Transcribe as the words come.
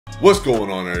What's going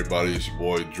on, everybody? It's your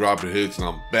boy DropnHItz, and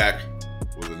I'm back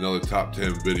with another top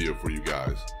 10 video for you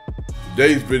guys.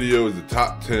 Today's video is the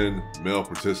top 10 male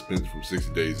participants from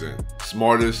 60 Days In.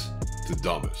 Smartest to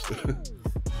dumbest.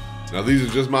 Now, these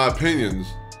are just my opinions,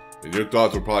 and your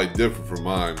thoughts will probably differ from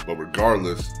mine, but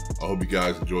regardless, I hope you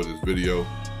guys enjoy this video.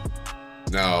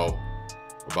 Now,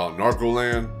 about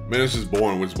Narcoland, man, it's just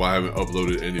boring, which is why I haven't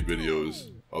uploaded any videos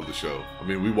of the show. I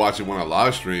mean, we watch it when I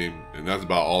live stream, and that's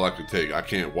about all I could take. I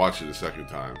can't watch it a second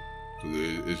time.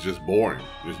 It's just boring.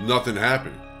 There's nothing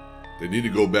happening. They need to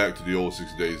go back to the old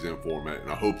 60 Days In format,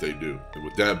 and I hope they do. And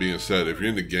with that being said, if you're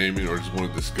into gaming or just want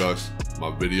to discuss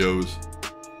my videos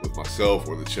with myself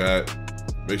or the chat,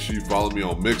 make sure you follow me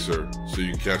on Mixer so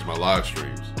you can catch my live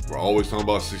streams. We're always talking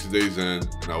about 60 Days In,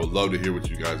 and I would love to hear what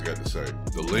you guys got to say.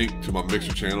 The link to my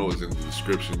Mixer channel is in the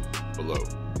description below.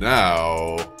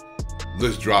 Now,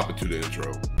 let's drop into the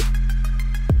intro.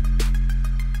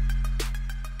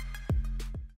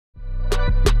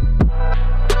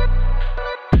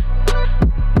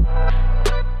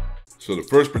 So the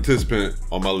first participant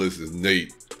on my list is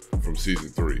Nate from season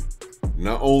 3.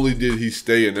 Not only did he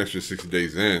stay an extra 60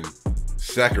 days in,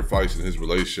 sacrificing his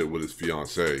relationship with his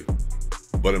fiancée,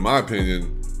 but in my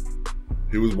opinion,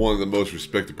 he was one of the most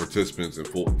respected participants in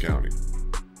Fulton County.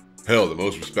 Hell, the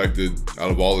most respected out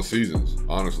of all the seasons,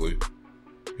 honestly.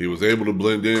 He was able to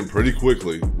blend in pretty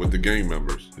quickly with the gang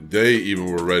members. They even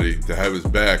were ready to have his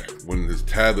back when his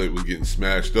tablet was getting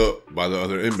smashed up by the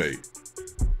other inmate.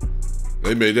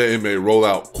 They made that inmate roll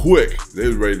out quick. They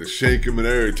was ready to shake him and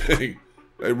everything.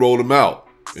 They rolled him out.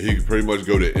 And he could pretty much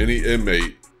go to any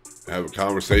inmate, have a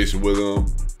conversation with him,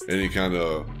 any kind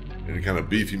of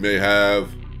beef he may have.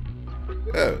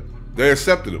 Yeah, they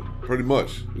accepted him, pretty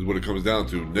much, is what it comes down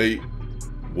to. Nate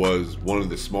was one of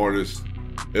the smartest,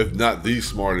 if not the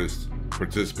smartest,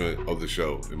 participant of the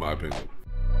show, in my opinion.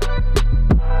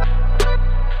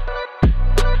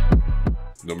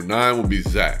 Number 9 will be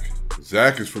Zach.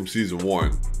 Zach is from season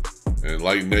 1, and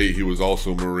like Nate, he was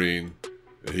also a Marine,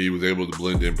 and he was able to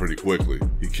blend in pretty quickly.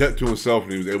 He kept to himself,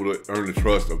 and he was able to earn the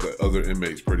trust of the other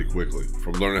inmates pretty quickly.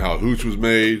 From learning how hooch was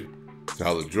made, to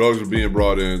how the drugs were being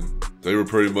brought in, they were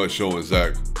pretty much showing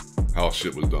Zach how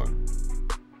shit was done.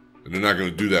 And they're not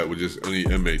going to do that with just any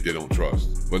inmate they don't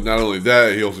trust. But not only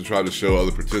that, he also tried to show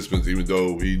other participants, even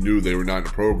though he knew they were not in the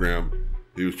program,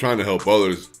 he was trying to help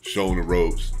others, showing the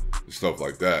ropes and stuff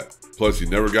like that. Plus, he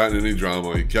never got in any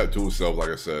drama. He kept to himself, like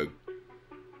I said.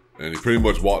 And he pretty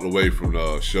much walked away from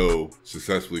the show,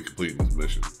 successfully completing his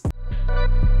mission.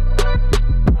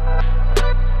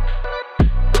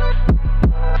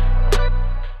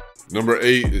 Number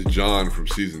 8 is John from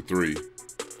season 3.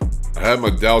 I had my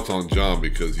doubts on John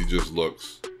because he just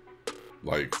looks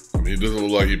like, I mean, he doesn't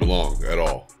look like he belonged at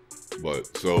all.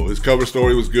 But, so his cover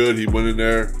story was good. He went in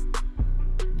there,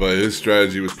 but his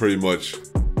strategy was pretty much,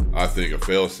 I think, a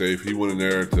fail-safe. He went in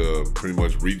there to pretty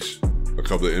much reach a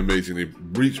couple of inmates, and he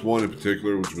reached one in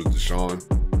particular, which was Deshaun,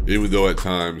 even though at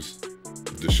times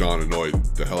Deshaun annoyed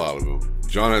the hell out of him.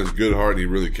 John has a good heart, and he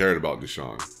really cared about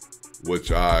Deshaun,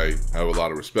 which I have a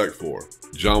lot of respect for.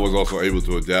 John was also able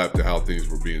to adapt to how things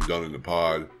were being done in the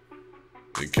pod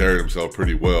and carried himself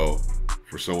pretty well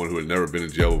for someone who had never been in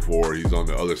jail before. He's on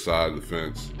the other side of the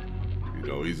fence. You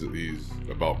know, he's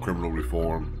about criminal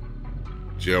reform,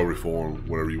 jail reform,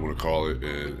 whatever you want to call it,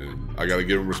 and I got to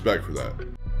give him respect for that.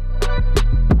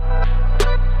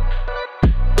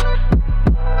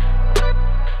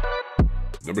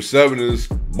 Number 7 is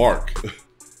Mark,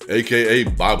 aka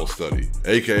Bible Study,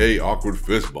 aka Awkward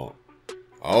Fist Bump.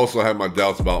 I also have my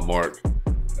doubts about Mark,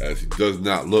 as he does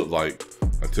not look like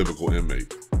a typical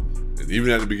inmate. And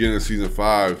even at the beginning of season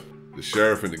 5, the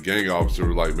sheriff and the gang officer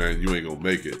were like, man, you ain't gonna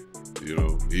make it. You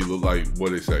know, he looked like,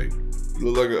 what they say, he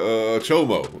looked like a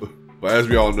chomo. But as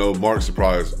we all know, Mark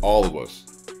surprised all of us.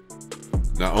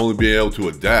 Not only being able to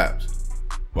adapt,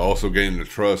 but also gaining the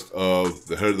trust of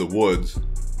the head of the woods,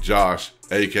 Josh,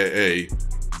 aka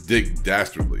Dick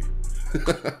Dastardly.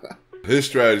 His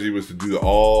strategy was to do the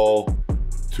all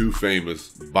too famous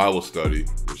Bible study,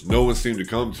 which no one seemed to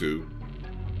come to,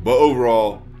 but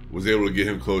overall was able to get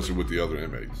him closer with the other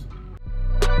inmates.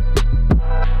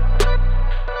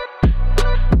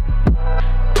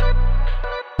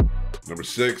 Number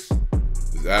 6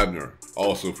 is Abner,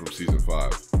 also from season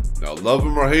 5. Now, love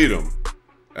him or hate him,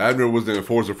 Abner was the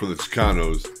enforcer for the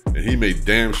Chicanos, and he made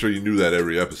damn sure you knew that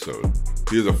every episode.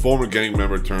 He is a former gang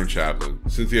member turned chaplain.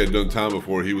 Since he had done time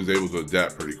before, he was able to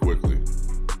adapt pretty quickly,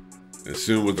 and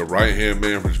soon was the right-hand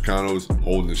man for Chicanos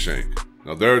holding the shank.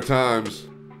 Now, there are times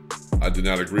I did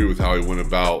not agree with how he went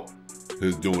about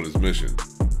his doing his mission.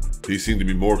 He seemed to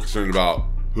be more concerned about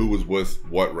who was with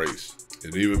what race.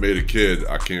 And he even made a kid,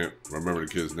 I can't remember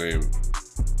the kid's name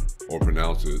or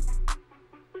pronounce it.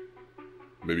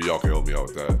 Maybe y'all can help me out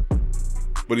with that.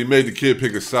 But he made the kid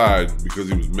pick a side because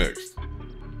he was mixed.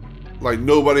 Like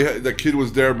nobody, that kid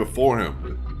was there before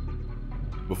him.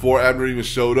 Before Abner even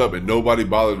showed up, and nobody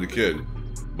bothered the kid.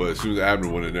 But as soon as Abner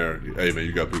went in there, hey man,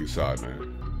 you gotta pick a side,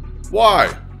 man.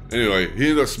 Why? Anyway, he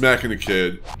ended up smacking the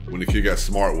kid when the kid got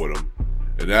smart with him.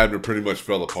 And Abner pretty much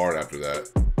fell apart after that.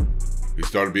 He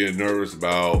started being nervous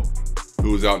about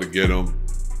who was out to get him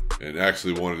and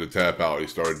actually wanted to tap out. He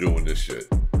started doing this shit.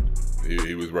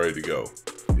 He was ready to go.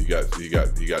 He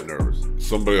got nervous.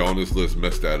 Somebody on this list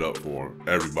messed that up for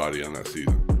everybody on that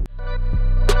season.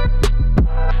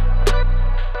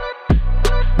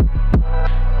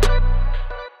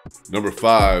 Number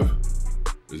 5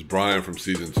 is Brian from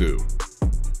season 2.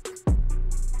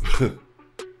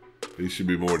 He should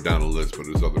be more down the list, but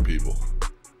there's other people.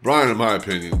 Brian, in my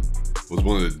opinion, was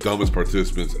one of the dumbest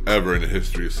participants ever in the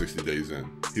history of 60 Days In.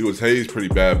 He was hazed pretty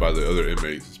bad by the other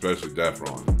inmates, especially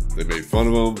Daffron. They made fun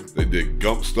of him, they did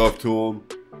gump stuff to him.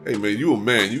 Hey man, you a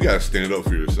man, you gotta stand up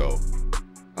for yourself.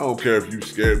 I don't care if you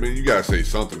scared, man, you gotta say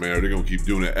something, man, or they're gonna keep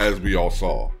doing it, as we all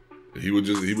saw. He would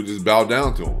just bow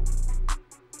down to him.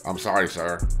 I'm sorry,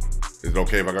 sir. Is it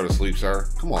okay if I go to sleep, sir?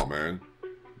 Come on, man.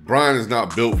 Brian is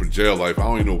not built for jail life. I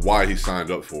don't even know why he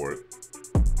signed up for it.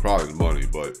 Probably the money,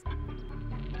 but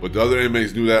the other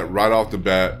inmates knew that right off the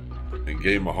bat and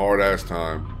gave him a hard-ass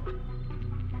time.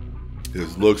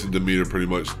 His looks and demeanor pretty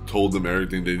much told them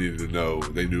everything they needed to know.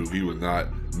 They knew he was not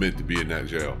meant to be in that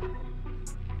jail.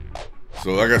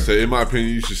 So like I said, in my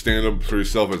opinion, you should stand up for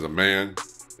yourself as a man,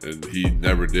 and he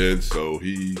never did, so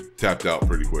he tapped out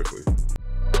pretty quickly.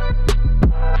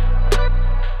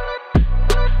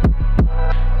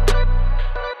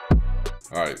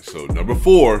 Alright, so number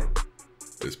 4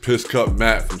 is Piss Cup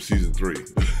Matt from season 3.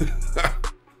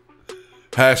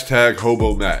 Hashtag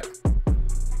Hobo Matt.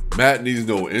 Matt needs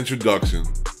no introduction,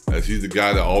 as he's the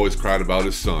guy that always cried about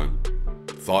his son,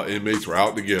 thought inmates were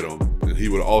out to get him, and he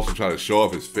would also try to show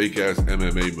off his fake-ass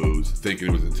MMA moves, thinking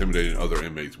it was intimidating other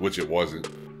inmates, which it wasn't.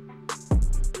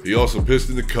 He also pissed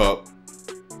in the cup,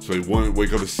 so he wouldn't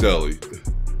wake up his cellie,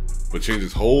 but changed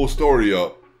his whole story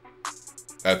up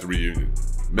at the reunion.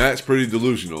 Matt's pretty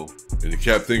delusional, and he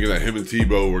kept thinking that him and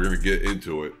Tebow were going to get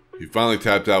into it. He finally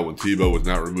tapped out when Tebow was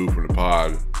not removed from the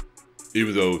pod,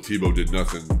 even though Tebow did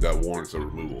nothing that warrants a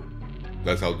removal.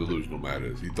 That's how delusional Matt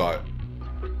is. He thought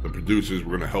the producers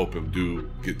were going to help him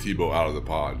get Tebow out of the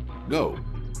pod. No,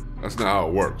 that's not how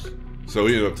it works. So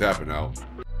he ended up tapping out.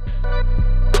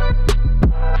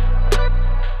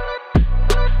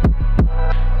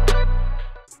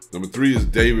 Number 3 is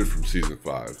David from season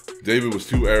 5. David was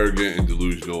too arrogant and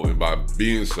delusional, and by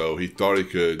being so, he thought he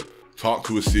could talk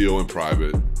to a CO in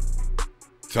private,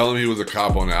 tell him he was a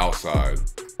cop on the outside.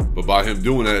 But by him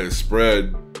doing that, it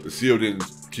spread. The CO didn't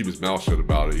keep his mouth shut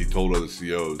about it. He told other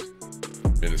COs,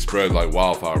 and it spread like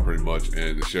wildfire pretty much,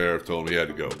 and the sheriff told him he had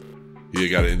to go. He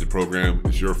had got to end the program.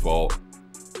 It's your fault.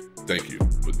 Thank you.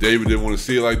 But David didn't want to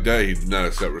see it like that. He did not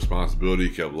accept responsibility.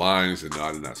 He kept lying. He said, no,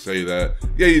 I did not say that.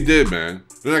 Yeah, you did, man.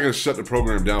 They're not going to shut the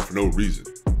program down for no reason.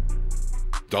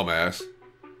 Dumbass.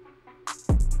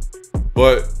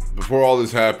 But before all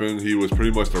this happened, he was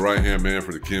pretty much the right-hand man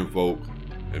for the kinfolk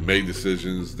and made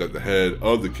decisions that the head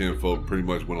of the kinfolk pretty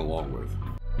much went along with.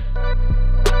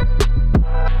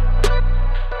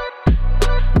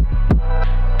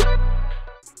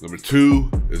 Number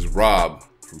 2 is Rob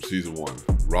from season 1.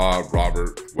 Rob,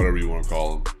 Robert, whatever you want to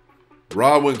call him.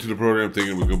 Rob went to the program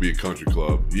thinking it was going to be a country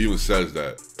club. He even says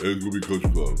that. It's going to be a country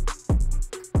club.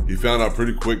 He found out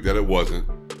pretty quick that it wasn't.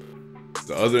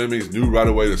 The other inmates knew right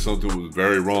away that something was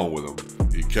very wrong with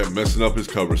him. He kept messing up his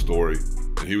cover story,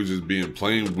 and he was just being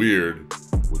plain weird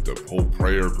with the whole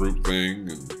prayer group thing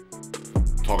and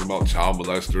talking about child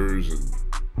molesters,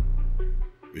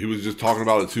 and he was just talking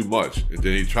about it too much. And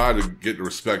then he tried to get the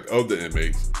respect of the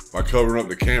inmates by covering up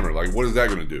the camera. Like, what is that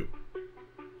going to do?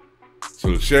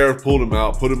 So the sheriff pulled him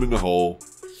out, put him in the hole,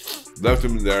 left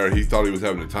him in there. He thought he was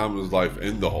having the time of his life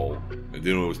in the hole. And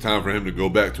then when it was time for him to go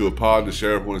back to a pod, the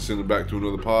sheriff wanted to send him back to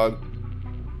another pod.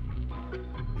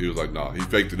 He was like, nah, he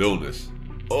faked an illness.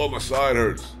 Oh, my side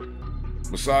hurts.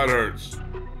 My side hurts.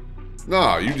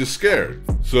 Nah, you just scared.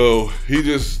 So he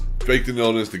just faked an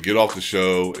illness to get off the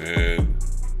show and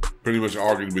pretty much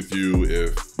argued with you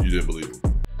if you didn't believe him.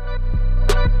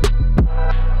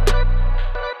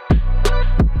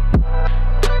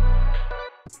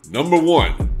 Number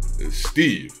 1 is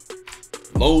Steve.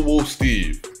 Lone Wolf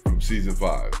Steve from season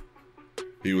 5.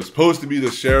 He was supposed to be the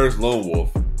sheriff's lone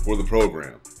wolf for the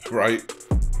program, right?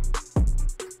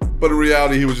 But in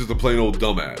reality, he was just a plain old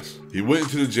dumbass. He went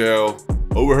into the jail,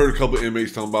 overheard a couple of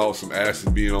inmates talking about some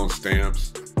acid being on stamps,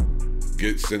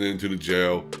 get sent into the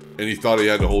jail, and he thought he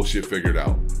had the whole shit figured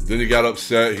out. Then he got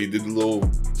upset, he did the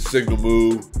little signal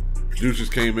move. Producers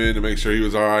came in to make sure he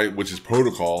was alright, which is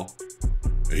protocol.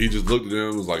 And he just looked at them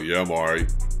and was like, yeah, I'm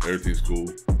alright, everything's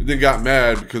cool. And then got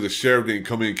mad because the sheriff didn't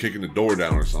come in kicking the door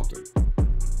down or something.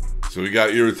 So he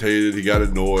got irritated, he got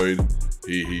annoyed.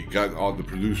 He got all the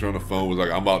producer on the phone, was like,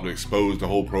 I'm about to expose the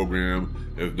whole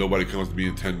program if nobody comes to me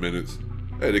in 10 minutes.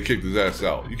 Hey, they kicked his ass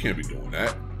out. You can't be doing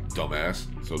that, dumbass.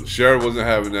 So the sheriff wasn't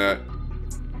having that,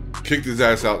 kicked his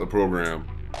ass out the program.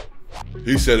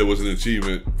 He said it was an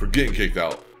achievement for getting kicked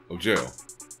out of jail,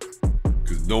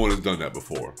 because no one has done that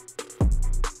before.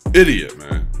 Idiot,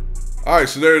 man. Alright,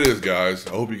 so there it is, guys.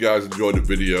 I hope you guys enjoyed the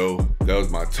video. That was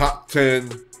my top 10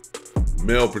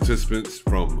 male participants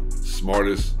from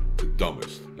smartest to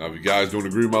dumbest. Now, if you guys don't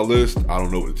agree with my list, I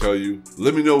don't know what to tell you.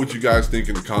 Let me know what you guys think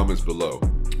in the comments below.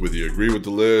 Whether you agree with the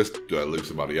list, do I leave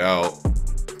somebody out,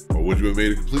 or would you have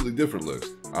made a completely different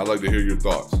list? I'd like to hear your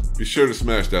thoughts. Be sure to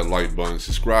smash that like button,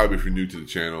 subscribe if you're new to the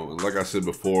channel, and like I said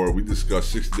before, we discuss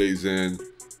 60 days in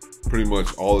pretty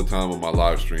much all the time on my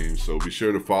live streams, so be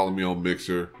sure to follow me on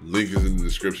Mixer. Link is in the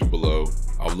description below.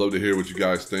 I would love to hear what you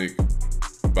guys think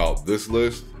about this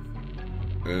list,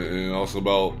 and also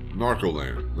about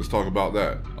Narcoland. Let's talk about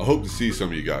that. I hope to see some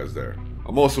of you guys there.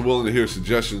 I'm also willing to hear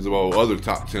suggestions about other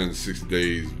top 10 60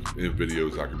 days in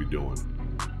videos I could be doing.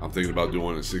 I'm thinking about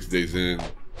doing a 60 days in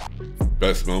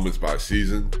best moments by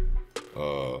season,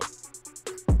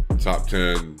 top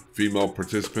 10 female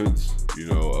participants, you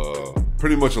know,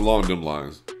 pretty much along them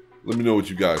lines. Let me know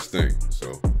what you guys think.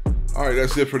 So, all right,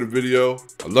 that's it for the video.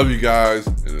 I love you guys,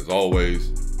 and as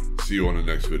always, see you on the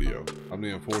next video. I'm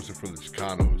the enforcer for the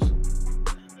Chicanos.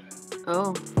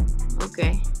 Oh,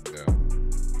 okay. Yeah.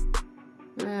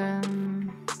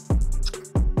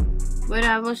 But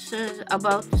I was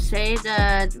about to say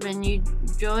that when you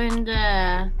join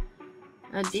the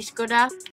Discord app,